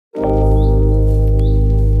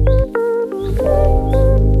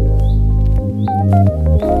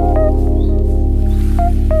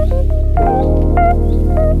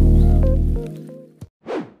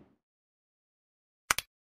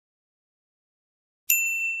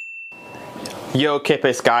Yo,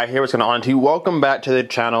 Kpaceguy here. What's going on to you? Welcome back to the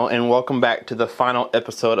channel and welcome back to the final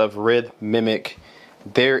episode of Rythmimic.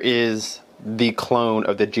 There is the clone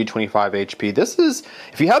of the G25HP. This is,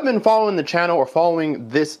 if you have been following the channel or following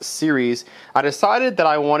this series, I decided that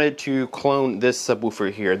I wanted to clone this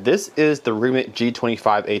subwoofer here. This is the Rythmik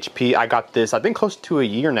G25HP. I got this, I think, close to a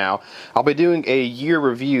year now. I'll be doing a year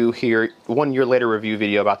review here, 1 year later review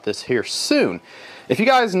video about this here soon. If you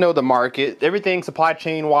guys know the market, everything supply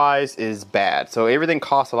chain wise is bad. So everything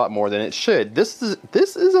costs a lot more than it should. This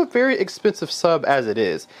is a very expensive sub as it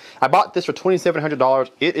is. I bought this for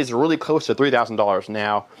 $2,700. It is really close to $3,000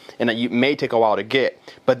 now, and it may take a while to get.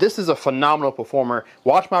 But this is a phenomenal performer.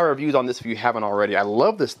 Watch my reviews on this if you haven't already. I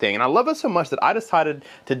love this thing, and I love it so much that I decided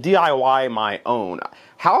to DIY my own.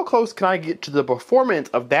 How close can I get to the performance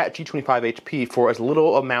of that G25HP for as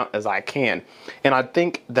little amount as I can? And I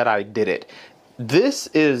think that I did it. This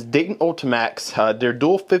is Dayton Ultimax, they're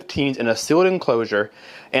dual 15s in a sealed enclosure,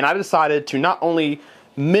 and I decided to not only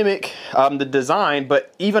mimic the design,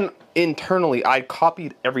 but even internally I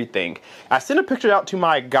copied everything. I sent a picture out to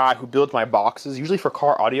my guy who builds my boxes, usually for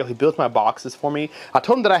car audio. He builds my boxes for me. I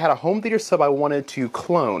told him that I had a home theater sub I wanted to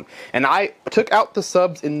clone, and I took out the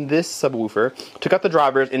subs in this subwoofer, took out the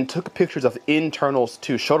drivers, and took pictures of internals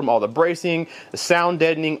too. Showed him all the bracing, the sound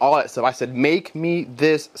deadening, all that stuff. I said, make me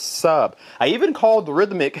this sub. I even called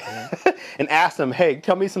Rythmik and asked them, hey,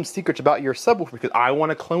 tell me some secrets about your subwoofer because I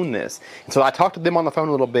want to clone this. And so I talked to them on the phone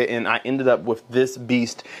a little bit, and I ended up with this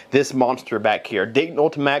beast, this monster back here. Dayton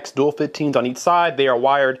Ultimax dual 15s on each side. They are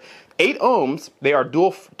wired 8 ohms. They are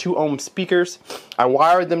dual 2 ohm speakers. I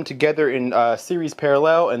wired them together in series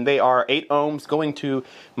parallel, and they are 8 ohms going to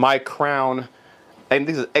my Crown. And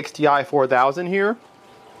this is XTI 4000 here.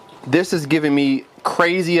 This is giving me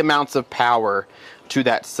crazy amounts of power to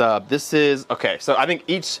that sub. This is, okay, so I think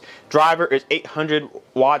each driver is 800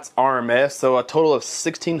 watts RMS, so a total of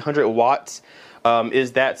 1600 watts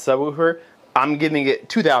is that subwoofer. I'm giving it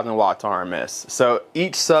 2000 watts RMS. So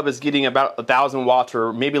each sub is getting about 1000 watts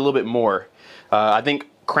or maybe a little bit more. I think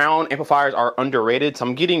Crown amplifiers are underrated, so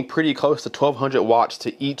I'm getting pretty close to 1200 watts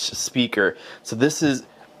to each speaker. So this is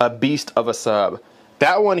a beast of a sub.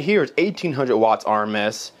 That one here is 1800 watts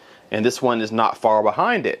RMS, and this one is not far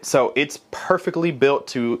behind it. So it's perfectly built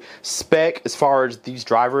to spec as far as these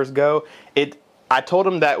drivers go. I told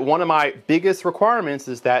him that one of my biggest requirements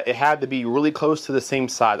is that it had to be really close to the same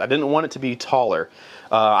size. I didn't want it to be taller.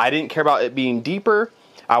 I didn't care about it being deeper.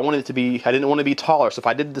 I didn't want to be taller. So if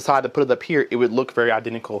I did decide to put it up here, it would look very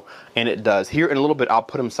identical, and it does. Here in a little bit, I'll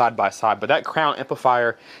put them side by side. But that Crown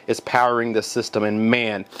amplifier is powering the system, and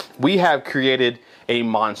man, we have created a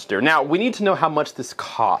monster. Now, we need to know how much this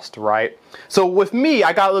cost, right? So with me,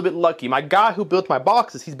 I got a little bit lucky. My guy who built my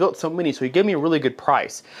boxes, he's built so many, so he gave me a really good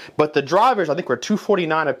price. But the drivers, I think, were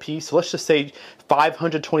 $249 a piece. So let's just say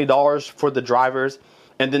 $520 for the drivers.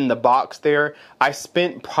 And then the box there, I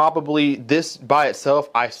spent probably, this by itself,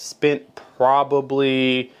 I spent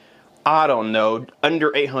probably, I don't know,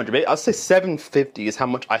 under 800. I'll say 750 is how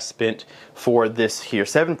much I spent for this here.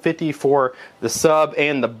 750 for the sub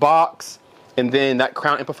and the box. And then that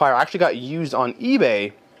Crown amplifier I actually got used on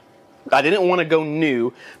eBay. I didn't want to go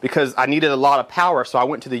new because I needed a lot of power, so I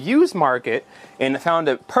went to the used market and found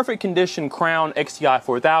a perfect condition Crown XTI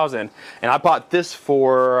 4000, and I bought this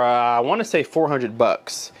for I want to say 400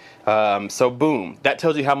 bucks. So boom, that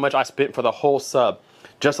tells you how much I spent for the whole sub.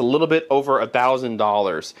 Just a little bit over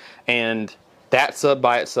 $1,000, and that sub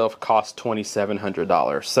by itself cost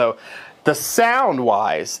 $2,700. So the sound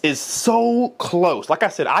wise is so close. Like I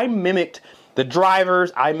said, I mimicked the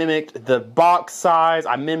drivers, I mimicked the box size,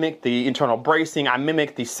 I mimicked the internal bracing, I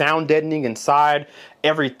mimicked the sound deadening inside,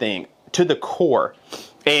 everything to the core.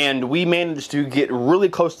 And we managed to get really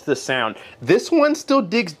close to the sound. This one still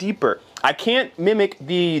digs deeper. I can't mimic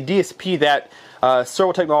the DSP, that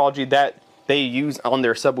servo technology that they use on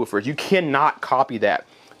their subwoofers. You cannot copy that.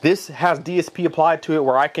 This has DSP applied to it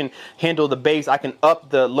where I can handle the bass, I can up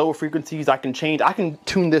the low frequencies, I can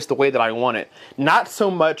tune this the way that I want it. Not so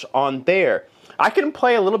much on there. I can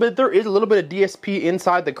play a little bit, there is a little bit of DSP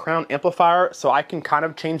inside the Crown amplifier, so I can kind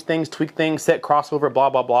of change things, tweak things, set crossover, blah,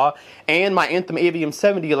 blah, blah. And my Anthem AVM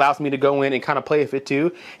 70 allows me to go in and kind of play with it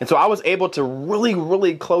too. And so I was able to really,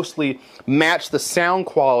 really closely match the sound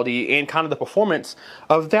quality and kind of the performance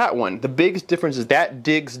of that one. The biggest difference is that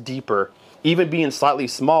digs deeper. Even being slightly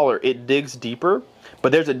smaller, it digs deeper,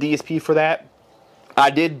 but there's a DSP for that. I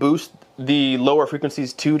did boost the lower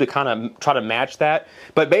frequencies too to kind of try to match that.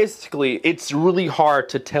 But basically, it's really hard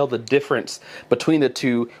to tell the difference between the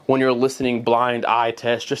two when you're listening blind eye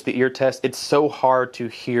test, just the ear test. It's so hard to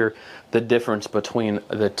hear the difference between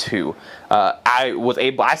the two.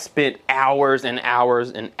 I spent hours and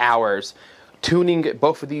hours and hours tuning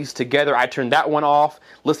both of these together. I turned that one off,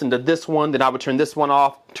 listened to this one, then I would turn this one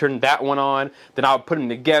off, turn that one on, then I would put them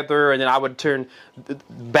together, and then I would turn the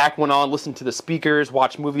back one on, listen to the speakers,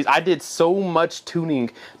 watch movies. I did so much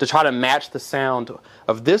tuning to try to match the sound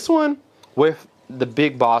of this one with the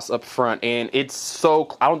big boss up front, and it's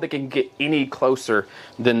so, I don't think it can get any closer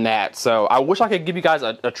than that. So I wish I could give you guys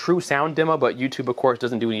a true sound demo, but YouTube of course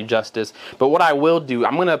doesn't do any justice. But what I will do,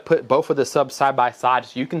 I'm gonna put both of the subs side by side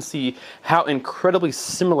so you can see how incredibly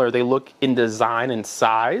similar they look in design and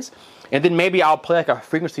size, and then maybe I'll play like a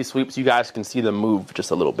frequency sweep so you guys can see them move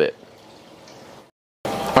just a little bit.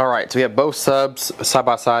 Alright, so we have both subs side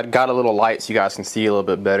by side, got a little light so you guys can see a little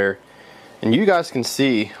bit better. And you guys can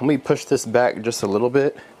see, let me push this back just a little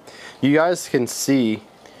bit. You guys can see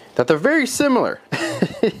that they're very similar.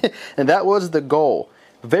 And that was the goal.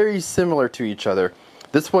 Very similar to each other.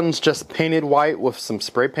 This one's just painted white with some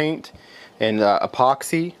spray paint and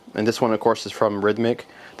epoxy. And this one, of course, is from Rythmik.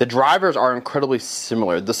 The drivers are incredibly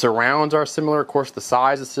similar. The surrounds are similar. Of course, the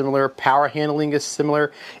size is similar. Power handling is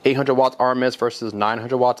similar. 800 watts RMS versus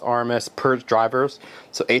 900 watts RMS per drivers.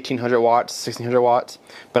 So 1800 watts, 1600 watts.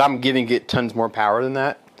 But I'm giving it tons more power than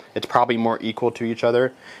that. It's probably more equal to each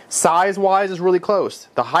other. Size-wise is really close.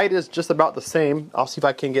 The height is just about the same. I'll see if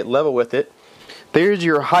I can get level with it. There's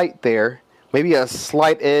your height there. Maybe a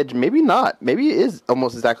slight edge. Maybe not. Maybe it is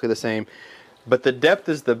almost exactly the same. But the depth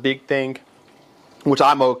is the big thing, which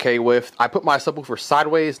I'm okay with. I put my subwoofer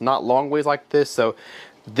sideways, not long ways like this, so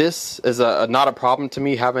this is not a problem to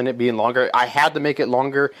me, having it being longer. I had to make it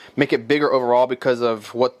longer, make it bigger overall because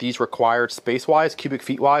of what these required space-wise, cubic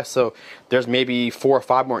feet-wise, so there's maybe 4 or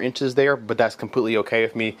 5 more inches there, but that's completely okay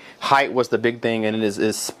with me. Height was the big thing, and it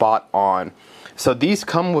is spot on. So these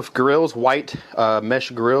come with grills, white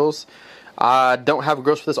mesh grills. I don't have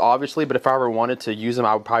grills for this, obviously, but if I ever wanted to use them,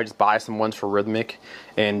 I would probably just buy some ones for Rythmik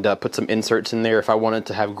and put some inserts in there if I wanted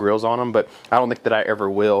to have grills on them, but I don't think that I ever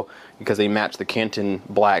will because they match the Canton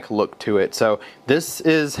black look to it. So this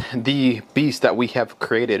is the beast that we have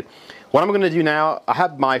created. What I'm going to do now, I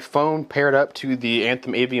have my phone paired up to the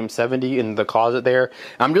Anthem AVM 70 in the closet there.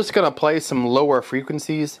 I'm just going to play some lower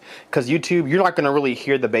frequencies because YouTube, you're not going to really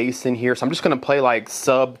hear the bass in here. So I'm just going to play like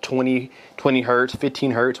sub 20 hertz,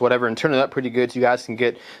 15 hertz, whatever, and turn it up pretty good so you guys can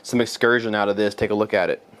get some excursion out of this. Take a look at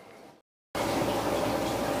it.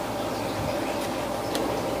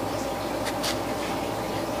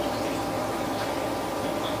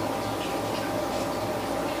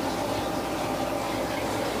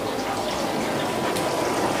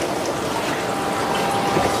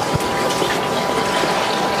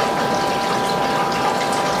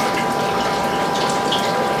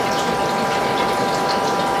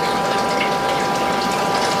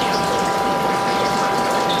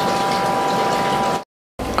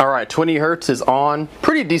 Alright, 20 hertz is on.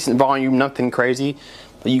 Pretty decent volume, nothing crazy.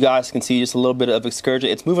 But you guys can see just a little bit of excursion.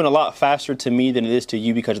 It's moving a lot faster to me than it is to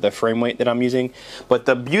you because of the frame rate that I'm using. But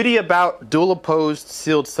the beauty about dual opposed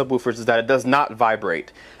sealed subwoofers is that it does not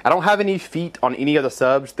vibrate. I don't have any feet on any of the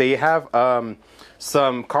subs. They have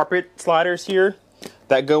some carpet sliders here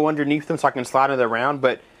that go underneath them so I can slide it around.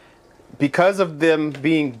 But because of them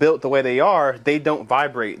being built the way they are, they don't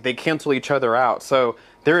vibrate. They cancel each other out. So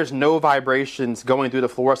there is no vibrations going through the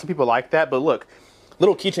floor. Some people like that, but look,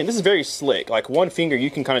 little keychain. This is very slick. Like one finger,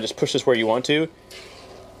 you can kind of just push this where you want to.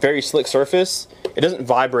 Very slick surface. It doesn't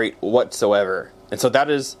vibrate whatsoever. And so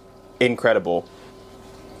that is incredible.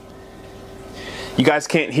 You guys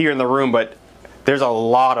can't hear in the room, but there's a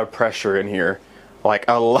lot of pressure in here. Like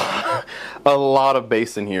a lot of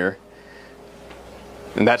bass in here.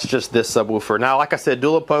 And that's just this subwoofer. Now, like I said,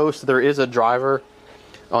 dual opposed, there is a driver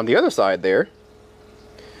on the other side there.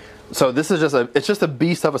 So this is just a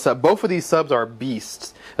beast of a sub. Both of these subs are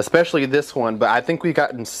beasts, especially this one. But I think we've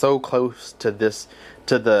gotten so close to this,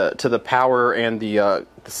 to the power and the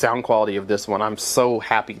sound quality of this one. I'm so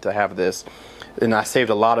happy to have this, and I saved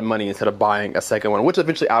a lot of money instead of buying a second one, which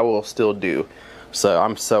eventually I will still do. So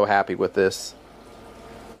I'm so happy with this.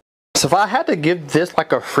 So if I had to give this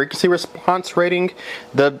like a frequency response rating,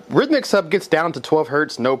 the Rythmik sub gets down to 12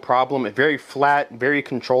 hertz, no problem. It's very flat, very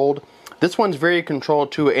controlled. This one's very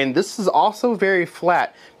controlled too, and this is also very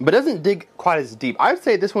flat, but doesn't dig quite as deep. I'd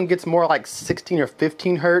say this one gets more like 16 or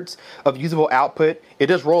 15 hertz of usable output. It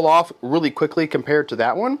does roll off really quickly compared to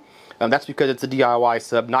that one. That's because it's a DIY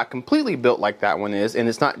sub, not completely built like that one is, and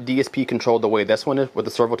it's not DSP controlled the way this one is with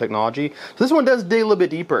the servo technology. So this one does dig a little bit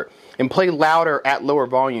deeper and play louder at lower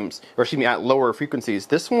volumes, or excuse me, at lower frequencies.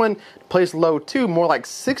 This one plays low too, more like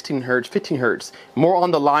 16 hertz, 15 hertz, more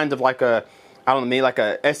on the lines of like a, I don't know, maybe like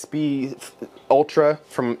a SB Ultra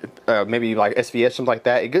from maybe like SVS, something like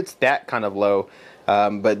that. It gets that kind of low,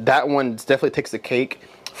 but that one definitely takes the cake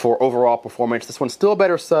for overall performance. This one's still a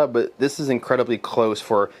better sub, but this is incredibly close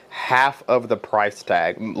for half of the price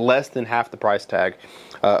tag, less than half the price tag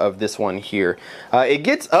of this one here. It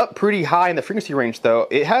gets up pretty high in the frequency range though.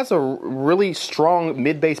 It has a really strong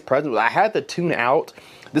mid-bass presence. I had to tune out.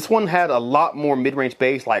 This one had a lot more mid-range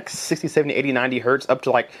bass, like 60, 70, 80, 90 hertz, up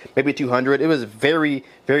to like maybe 200. It was very,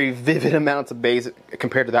 very vivid amounts of bass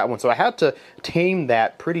compared to that one. So I had to tame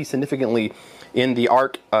that pretty significantly in the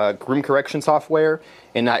ARC room correction software,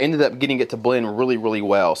 and I ended up getting it to blend really, really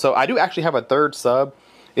well. So I do actually have a third sub.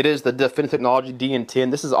 It is the Definitive Technology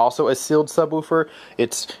DN10. This is also a sealed subwoofer.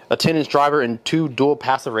 It's a 10-inch driver and 2 dual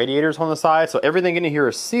passive radiators on the side, so everything in here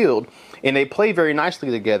is sealed, and they play very nicely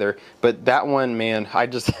together. But that one, man, I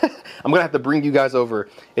just I'm gonna have to bring you guys over.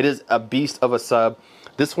 It is a beast of a sub.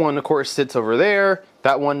 This one, of course, sits over there.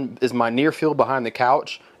 That one is my near field behind the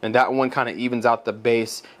couch, and that one kind of evens out the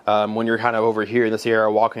bass when you're kind of over here in this area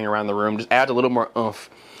walking around the room. Just adds a little more oomph.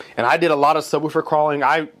 And I did a lot of subwoofer crawling.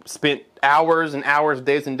 I spent hours and hours,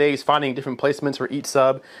 days and days finding different placements for each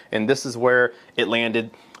sub, and this is where it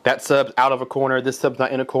landed. That sub's out of a corner, this sub's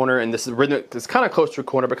not in a corner, and this is Rythmik, it's kind of close to a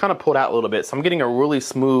corner, but kind of pulled out a little bit. So I'm getting a really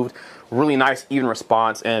smooth, really nice, even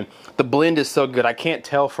response, and the blend is so good. I can't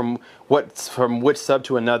tell from which sub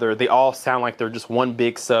to another. They all sound like they're just one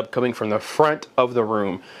big sub coming from the front of the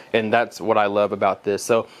room, and that's what I love about this.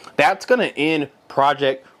 So that's gonna end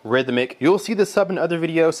Project Rythmik. You'll see this sub in other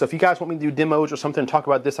videos, so if you guys want me to do demos or something and talk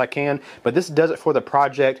about this, I can, but this does it for the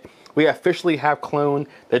project. We officially have cloned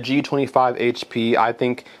the G25HP. I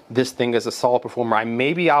think this thing is a solid performer.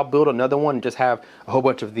 Maybe I'll build another one and just have a whole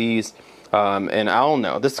bunch of these, and I don't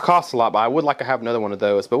know. This costs a lot, but I would like to have another one of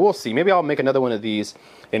those, but we'll see. Maybe I'll make another one of these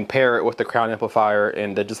and pair it with the crown amplifier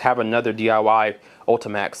and just have another DIY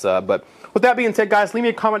Ultimax sub. But with that being said, guys, leave me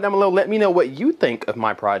a comment down below. Let me know what you think of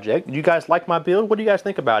my project. Do you guys like my build? What do you guys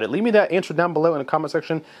think about it? Leave me that answer down below in the comment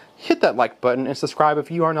section. Hit that like button and subscribe if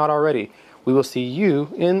you are not already. We will see you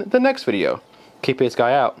in the next video.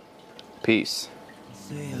 Kpaceguy out. Peace.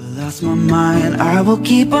 Say I lost my mind, I will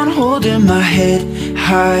keep on holding my head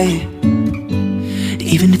high,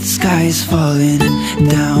 even if the sky is falling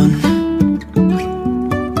down.